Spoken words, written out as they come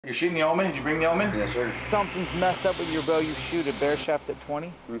You're shooting the Omen? Did you bring the Omen? Yes, sir. Something's messed up with your bow. You shoot a bear shaft at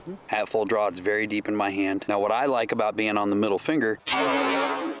 20? At full draw, it's very deep in my hand. Now, what I like about being on the middle finger,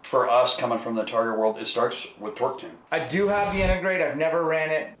 for us coming from the target world, it starts with torque tune. I do have the integrate. I've never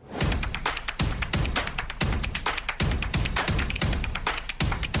ran it.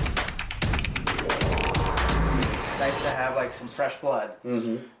 It's nice to have like some fresh blood,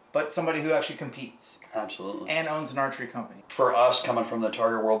 but somebody who actually competes. Absolutely. And owns an archery company. For us coming from the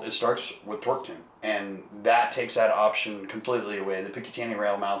target world, it starts with torque tune. And that takes that option completely away. The Picatinny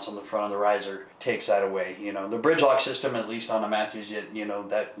rail mounts on the front of the riser takes that away. You know, the bridge lock system, at least on a Matthews, you know,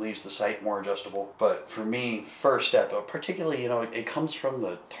 that leaves the sight more adjustable. But for me, first step, particularly, you know, it comes from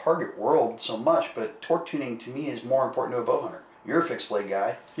the target world so much, but torque tuning to me is more important to a bow hunter. You're a fixed blade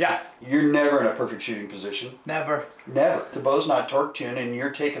guy. Yeah. You're never in a perfect shooting position. Never. Never. The bow's not torque tuned and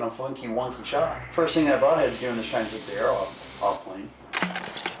you're taking a funky, wonky shot. First thing that broadhead's doing is trying to take the arrow off plane.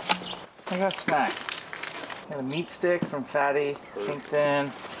 I got snacks. Got a meat stick from Fatty, Pink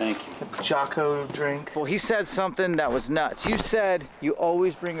Thin. Thank you. A Jocko drink. Well, he said something that was nuts. You said you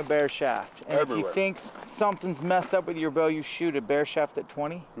always bring a bear shaft. And everywhere. If you think something's messed up with your bow, you shoot a bear shaft at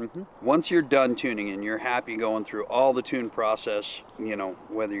 20? Once you're done tuning and you're happy going through all the tune process, you know,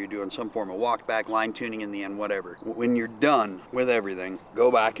 whether you're doing some form of walk back, line tuning in the end, whatever. When you're done with everything,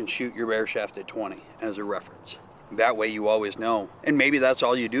 go back and shoot your bear shaft at 20 as a reference. That way you always know. And maybe that's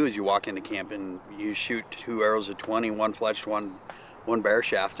all you do is you walk into camp and you shoot 2 arrows at 20, one fletched, one bear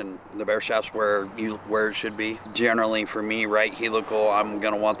shaft, and the bear shaft's where it should be. Generally for me, right helical, I'm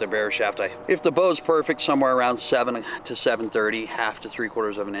gonna want the bear shaft. If the bow's perfect, somewhere around 7 to 7/30, half to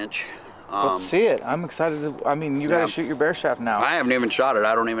 3/4 of an inch. Let's see it. I'm excited I mean, you gotta shoot your bear shaft now. I haven't even shot it.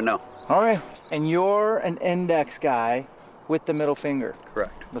 I don't even know. All right. And you're an index guy with the middle finger.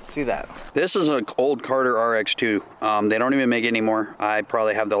 Correct. Let's see that. This is an old Carter RX2. They don't even make it anymore. I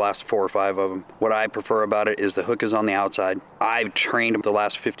probably have the last 4 or 5 of them. What I prefer about it is the hook is on the outside. I've trained the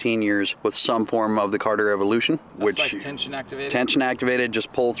last 15 years with some form of the Carter Evolution, which like tension activated. Tension activated,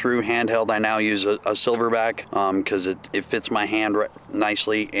 just pull through handheld. I now use a silverback because it fits my hand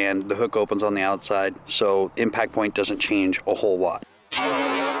nicely, and the hook opens on the outside, so impact point doesn't change a whole lot.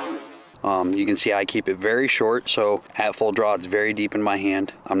 You can see I keep it very short, so at full draw it's very deep in my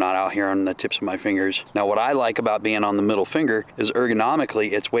hand. I'm not out here on the tips of my fingers. Now what I like about being on the middle finger is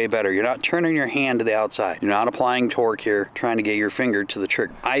ergonomically it's way better. You're not turning your hand to the outside. You're not applying torque here, trying to get your finger to the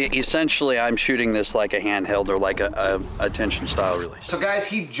trigger. I'm shooting this like a handheld or like a tension style release. So guys,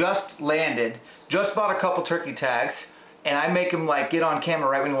 he just landed, just bought a couple turkey tags, and I make him like get on camera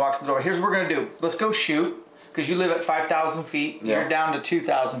right when he walks in the door. Here's what we're gonna do. Let's go shoot, because you live at 5,000 feet. Yeah. You're down to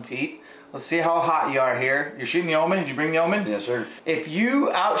 2,000 feet. Let's see how hot you are here. You're shooting the Omen? Did you bring the Omen? Yes, sir. If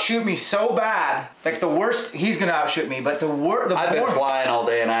you outshoot me so bad, like the worst, he's gonna outshoot me, but I've been flying all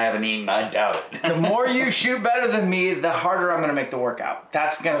day and I haven't eaten, I doubt it. The more you shoot better than me, the harder I'm gonna make the workout.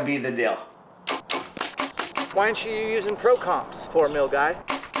 That's gonna be the deal. Why aren't you using Pro Comps, 4 mil guy?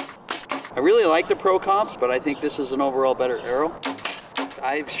 I really like the Pro Comps, but I think this is an overall better arrow.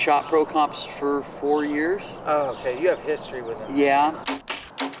 I've shot Pro Comps for 4 years. Oh, okay, you have history with them. Yeah.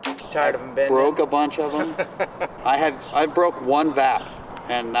 Tired of them bending? Broke a bunch of them. I broke 1 VAP,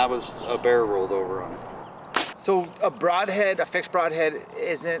 and that was a bear rolled over on it. So a fixed broadhead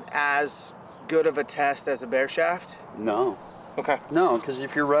isn't as good of a test as a bear shaft? No. Okay. No, because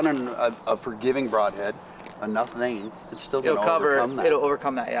if you're running a forgiving broadhead, enough vein, it's still going to overcome that. It'll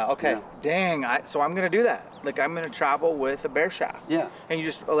overcome that, yeah. Okay. Yeah. Dang, so I'm going to do that. Like, I'm going to travel with a bear shaft. Yeah. And you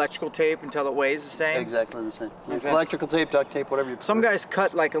just electrical tape until it weighs the same? Exactly the same. Okay. Electrical tape, duct tape, whatever you prefer. Some guys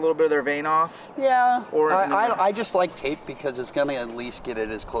cut like a little bit of their vein off. Yeah. Or I just like tape because it's going to at least get it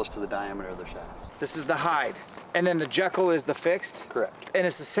as close to the diameter of the shaft. This is the hide. And then the Jekyll is the fixed? Correct. And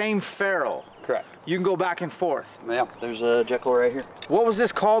it's the same ferrule? Correct. You can go back and forth? Yeah, there's a Jekyll right here. What was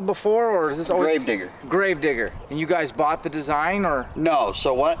this called before, or is this always? Gravedigger. Gravedigger. And you guys bought the design, or? No,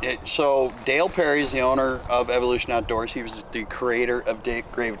 so Dale Perry is the owner of Evolution Outdoors. He was the creator of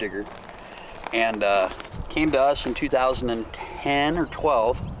Gravedigger. And came to us in 2010 or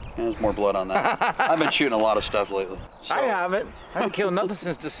 12. And there's more blood on that. I've been shooting a lot of stuff lately. So. I haven't. I haven't killed nothing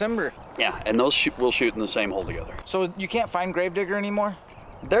since December. Yeah, and those we'll shoot in the same hole together. So you can't find Gravedigger anymore?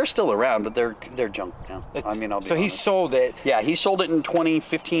 They're still around, but they're junk now. I mean, I'll be honest. He sold it? Yeah, he sold it in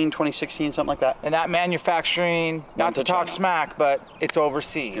 2015, 2016, something like that. And that manufacturing, not to talk smack, but it's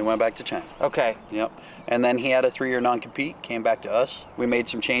overseas. It went back to China. Okay. Yep. And then he had a 3-year non-compete, came back to us. We made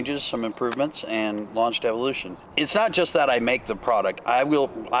some changes, some improvements, and launched Evolution. It's not just that I make the product. I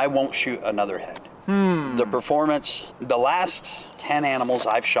won't shoot another head. The performance, the last 10 animals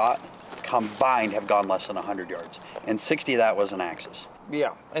I've shot combined have gone less than 100 yards. And 60 of that was an axis.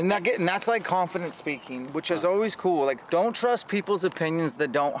 Yeah, and that's like confident speaking, which is always cool. Like, don't trust people's opinions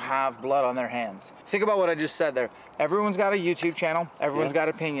that don't have blood on their hands. Think about what I just said there. Everyone's got a YouTube channel. Everyone's got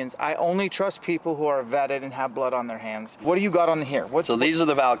opinions. I only trust people who are vetted and have blood on their hands. What do you got on here? So these are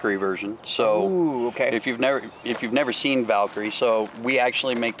the Valkyrie version. So ooh, okay. If you've never seen Valkyrie, so we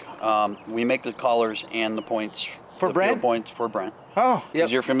actually make the collars and the points. For Brent? Field points for Brent. Oh, yeah.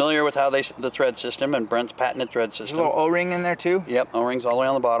 Because you're familiar with how the thread system and Brent's patented thread system. There's a little O-ring in there too? Yep, O-rings all the way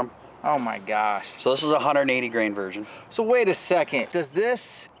on the bottom. Oh my gosh. So this is a 180 grain version. So wait a second.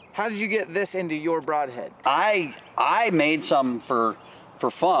 How did you get this into your broadhead? I made some for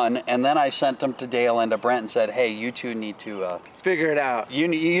fun, and then I sent them to Dale and to Brent and said, hey, you two need to figure it out. You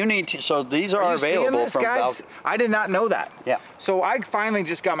need to. So these are available from Valkyrie. I did not know that. Yeah. So I finally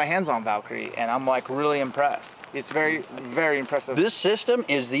just got my hands on Valkyrie, and I'm like really impressed. It's very, very impressive. This system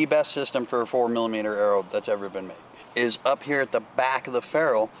is the best system for a 4mm arrow that's ever been made. Is up here at the back of the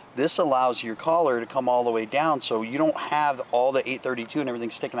ferrule. This allows your collar to come all the way down, so you don't have all the 832 and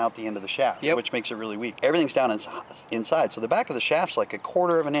everything sticking out the end of the shaft, which makes it really weak. Everything's down inside, so the back of the shaft's like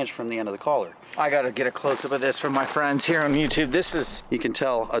 1/4 of an inch from the end of the collar. I gotta get a close-up of this for my friends here on YouTube. This is... You can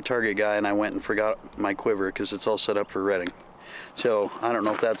tell a target guy, and I went and forgot my quiver because it's all set up for redding. So I don't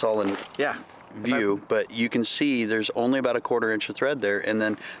know if that's all in view, but you can see there's only about 1/4 inch of thread there, and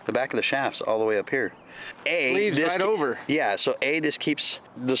then the back of the shaft's all the way up here. Sleeves right over. Yeah, so this keeps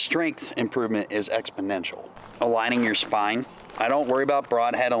the strength improvement is exponential. Aligning your spine. I don't worry about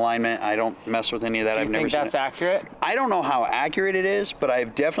broadhead alignment. I don't mess with any of that. I've never seen it. Do you think that's accurate? I don't know how accurate it is, but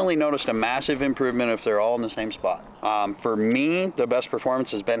I've definitely noticed a massive improvement if they're all in the same spot. For me, the best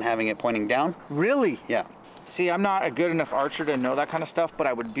performance has been having it pointing down. Really? Yeah. See, I'm not a good enough archer to know that kind of stuff, but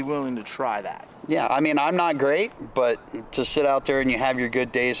I would be willing to try that. Yeah, I mean, I'm not great, but to sit out there and you have your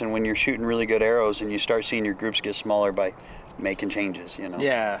good days, and when you're shooting really good arrows and you start seeing your groups get smaller by making changes, you know.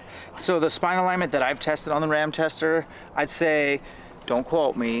 Yeah. So the spine alignment that I've tested on the ram tester, I'd say, don't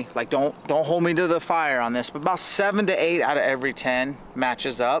quote me, like don't hold me to the fire on this, but about 7 to 8 out of every 10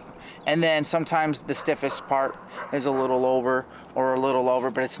 matches up. And then sometimes the stiffest part is a little over or a little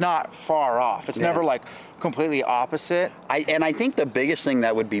over, but it's not far off. It's never like completely opposite. I think the biggest thing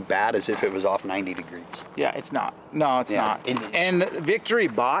that would be bad is if it was off 90 degrees. Yeah, it's not. No, it's not. And Victory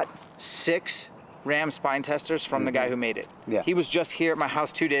bought 6 ram spine testers from the guy who made it. Yeah. He was just here at my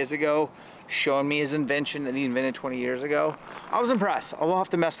house 2 days ago showing me his invention that he invented 20 years ago. I was impressed. I'll have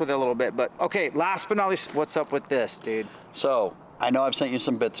to mess with it a little bit, but okay, last but not least, what's up with this, dude? So, I know I've sent you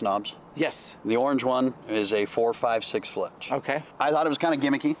some bits knobs. Yes. The orange one is a 4.56 fletch. Okay. I thought it was kind of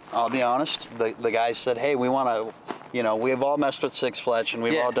gimmicky, I'll be honest. The guy said, hey, we want to, you know, we've all messed with 6 fletch and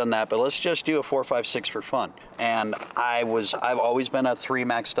we've all done that, but let's just do a 4.56 for fun. And I've always been a 3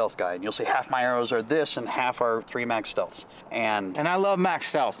 max stealth guy, and you'll see half my arrows are this and half are 3 max stealths. And I love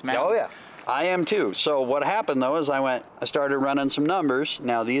max stealths, man. Oh yeah. I am too. So what happened though is I started running some numbers.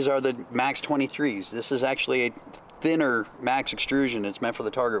 Now these are the max 23s. This is actually a thinner max extrusion. It's meant for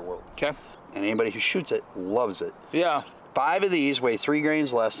the target world. Okay. And anybody who shoots it loves it. Yeah. 5 of these weigh 3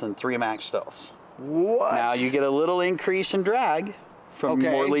 grains less than 3 max stealths. What? Now you get a little increase in drag from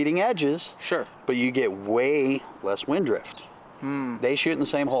more leading edges. Sure. But you get way less wind drift. They shoot in the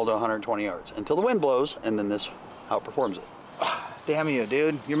same hole to 120 yards until the wind blows, and then this outperforms it. Damn you,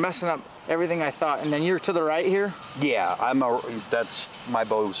 dude. You're messing up everything I thought. And then you're to the right here? Yeah, that's my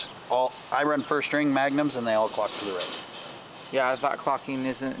bows. I run first string magnums, and they all clock to the right. Yeah, I thought clocking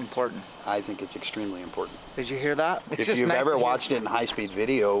isn't important. I think it's extremely important. Did you hear that? If you've ever watched it in high-speed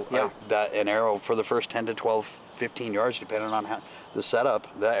video, that an arrow for the first 10 to 12, 15 yards, depending on how the setup,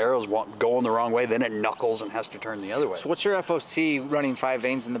 that arrow's going the wrong way, then it knuckles and has to turn the other way. So what's your FOC running 5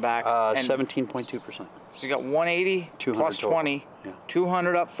 vanes in the back? 17.2%. So you got 180 plus 20,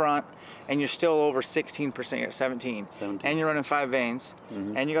 200 up front, and you're still over 16%. You're at 17. And you're running 5 vanes,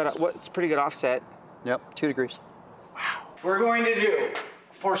 and you got what's pretty good offset. Yep, 2 degrees. Wow. We're going to do,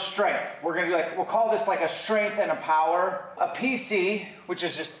 for strength, we're going to do like, we'll call this like a strength and a power. A PC, which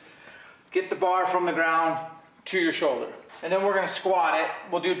is just get the bar from the ground to your shoulder. And then we're going to squat it.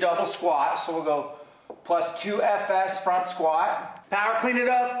 We'll do double squat. So we'll go plus 2 FS front squat. Power clean it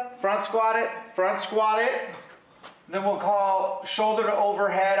up, front squat it, front squat it. Then we'll call shoulder to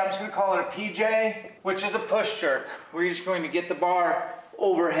overhead. I'm just going to call it a PJ, which is a push jerk. We're just going to get the bar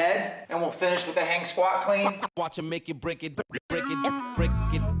overhead, and we'll finish with a hang squat clean. Watch him make it, break it, break it, break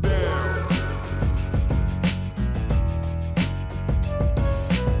it down.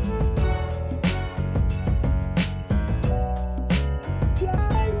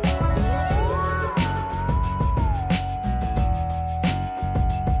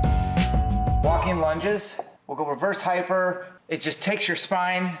 Walking lunges. We'll go reverse hyper. It just takes your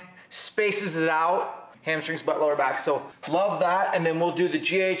spine, spaces it out, hamstrings, butt, lower back. So love that. And then we'll do the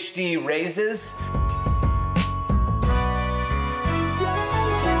GHD raises.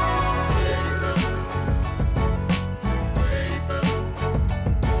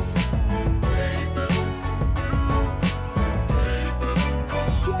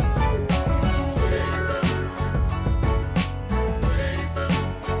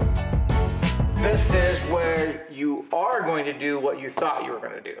 This is where you are going to do what you thought you were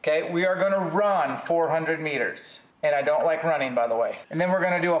going to do. Okay, we are going to run 400 meters. And I don't like running, by the way. And then we're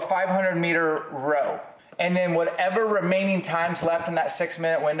going to do a 500-meter row. And then whatever remaining time's left in that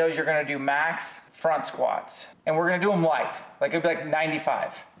 6-minute windows, you're going to do max front squats. And we're going to do them light. Like it'll be like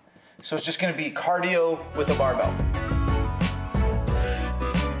 95. So it's just going to be cardio with a barbell.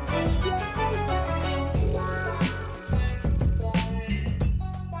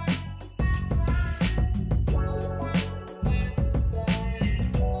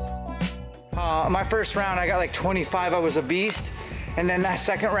 My first round, I got like 25, I was a beast. And then that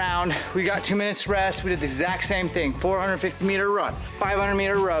second round, we got 2 minutes rest. We did the exact same thing, 450-meter run,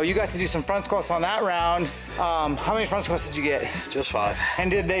 500-meter row. You got to do some front squats on that round. How many front squats did you get? Just 5. And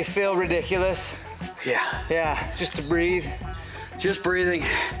did they feel ridiculous? Yeah. Yeah, just to breathe. Just breathing.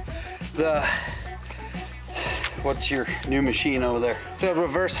 What's your new machine over there? The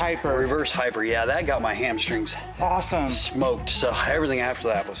reverse hyper. Reverse hyper, yeah, that got my hamstrings Awesome. smoked. So everything after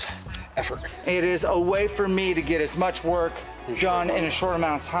that was effort. It is a way for me to get as much work done in a short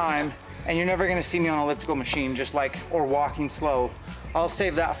amount of time, and you're never gonna see me on an elliptical machine or walking slow. I'll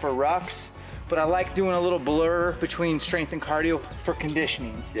save that for rucks, but I like doing a little blur between strength and cardio for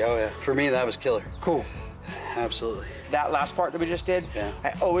conditioning. Yeah, oh yeah. For me, that was killer. Cool. Absolutely. That last part that we just did, yeah.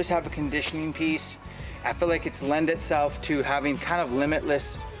 I always have a conditioning piece. I feel like it's lend itself to having kind of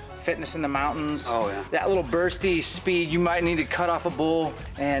limitless fitness in the mountains. Oh yeah. That little bursty speed, you might need to cut off a bull.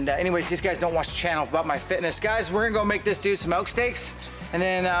 And anyways, these guys don't watch the channel about my fitness. Guys, we're gonna go make this dude some elk steaks, and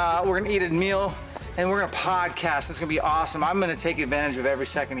then we're gonna eat a meal, and we're gonna podcast. It's gonna be awesome. I'm gonna take advantage of every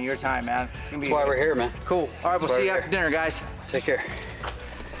second of your time, man. It's gonna be That's why we're here, man. Cool. All right, we'll see you after dinner, guys. Take care.